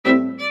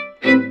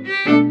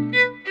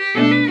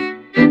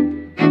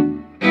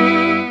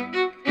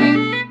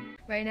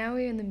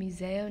the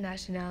Museo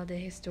Nacional de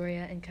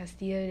Historia in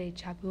Castillo de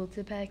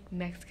Chapultepec,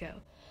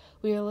 Mexico.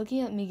 We are looking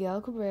at Miguel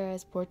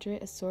Cabrera's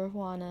portrait of Sor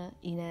Juana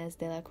Inés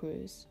de la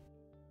Cruz.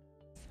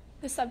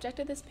 The subject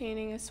of this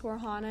painting is Sor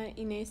Juana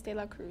Inés de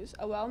la Cruz,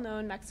 a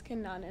well-known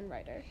Mexican nun and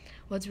writer.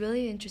 What's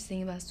really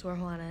interesting about Sor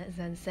Juana is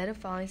that instead of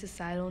following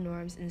societal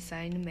norms and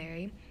deciding to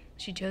marry,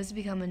 she chose to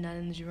become a nun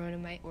in the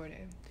Geronimite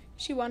order.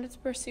 She wanted to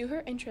pursue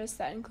her interests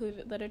that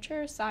included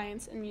literature,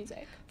 science, and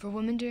music. For a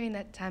woman during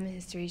that time in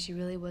history, she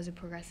really was a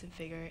progressive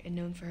figure and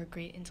known for her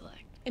great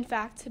intellect. In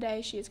fact,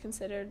 today she is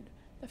considered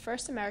the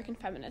first American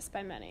feminist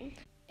by many.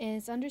 And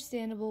it's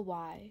understandable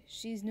why.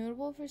 She's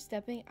notable for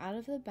stepping out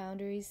of the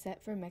boundaries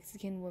set for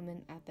Mexican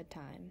women at the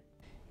time.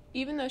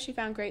 Even though she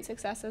found great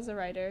success as a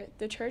writer,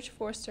 the church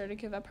forced her to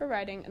give up her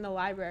writing in the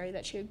library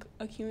that she had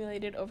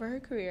accumulated over her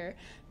career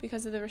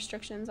because of the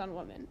restrictions on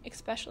women,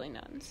 especially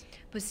nuns.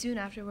 But soon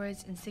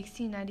afterwards, in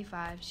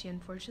 1695, she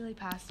unfortunately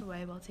passed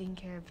away while taking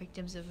care of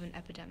victims of an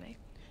epidemic.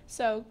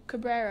 So,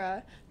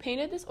 Cabrera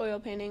painted this oil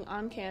painting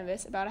on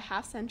canvas about a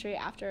half-century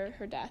after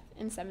her death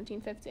in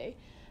 1750.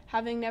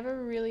 Having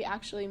never really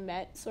actually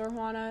met Sor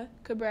Juana,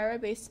 Cabrera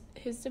based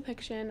his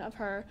depiction of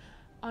her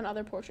on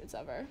other portraits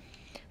of her.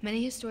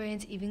 Many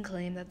historians even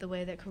claim that the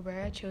way that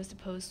Cabrera chose to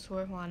pose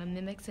Sor Juana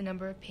mimics a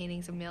number of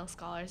paintings of male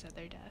scholars at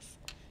their desks.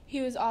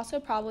 He was also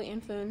probably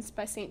influenced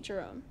by Saint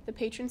Jerome, the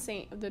patron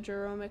saint of the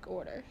Jeromic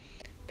order.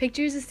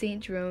 Pictures of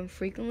Saint Jerome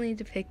frequently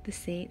depict the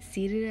saint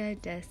seated at a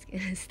desk in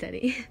his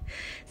study,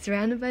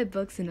 surrounded by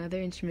books and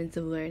other instruments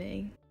of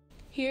learning.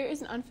 Here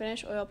is an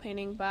unfinished oil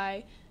painting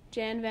by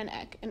Jan van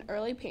Eyck, an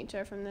early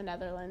painter from the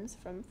Netherlands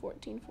from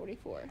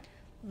 1444.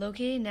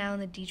 Located now in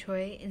the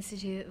Detroit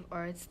Institute of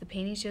Arts, the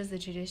painting shows the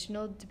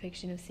traditional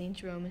depiction of Saint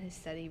Jerome in his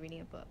study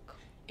reading a book.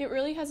 It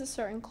really has a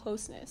certain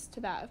closeness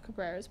to that of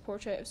Cabrera's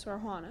portrait of Sor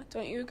Juana,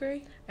 don't you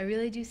agree? I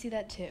really do see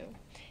that too.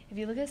 If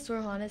you look at Sor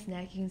Juana's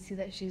neck, you can see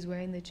that she's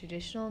wearing the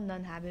traditional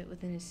nun habit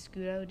with an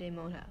escudo de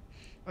monja,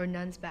 or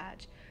nun's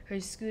badge. Her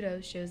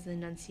escudo shows the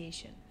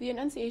Annunciation. The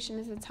Annunciation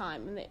is the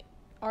time when the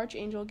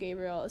Archangel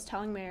Gabriel is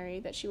telling Mary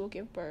that she will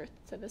give birth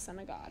to the Son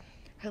of God.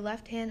 Her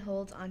left hand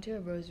holds onto a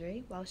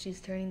rosary while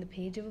she's turning the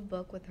page of a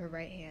book with her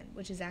right hand,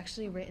 which is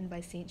actually written by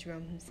Saint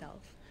Jerome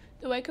himself.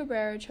 The way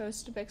Cabrera chose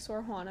to depict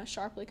Sor Juana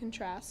sharply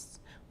contrasts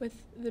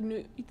with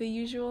the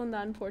usual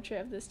nun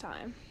portrait of this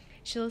time.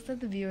 She looks at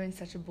the viewer in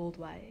such a bold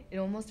way. It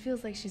almost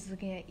feels like she's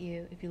looking at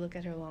you if you look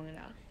at her long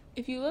enough.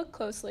 If you look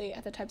closely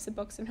at the types of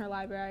books in her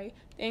library,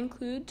 they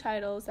include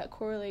titles that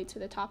correlate to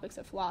the topics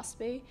of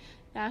philosophy,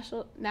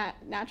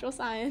 natural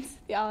science,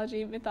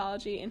 theology,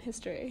 mythology, and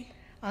history.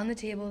 On the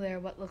table there are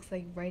what looks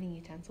like writing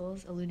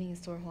utensils, alluding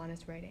to Sor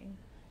Juana's writing.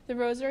 The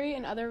rosary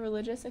and other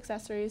religious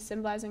accessories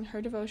symbolizing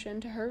her devotion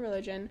to her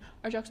religion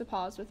are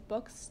juxtaposed with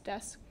books,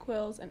 desks,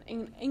 quills, and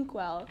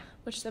inkwell,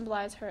 which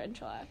symbolize her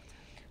intellect.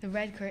 The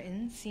red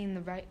curtain, seen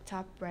in the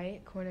top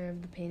right corner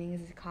of the painting,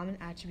 is a common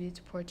attribute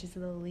to portraits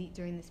of the elite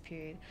during this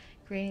period,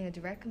 creating a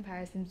direct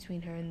comparison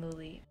between her and the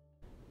elite.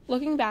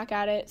 Looking back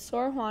at it,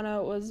 Sor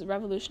Juana was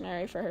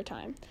revolutionary for her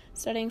time.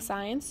 Studying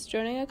science,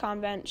 joining a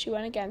convent, she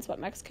went against what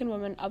Mexican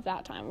women of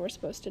that time were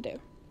supposed to do.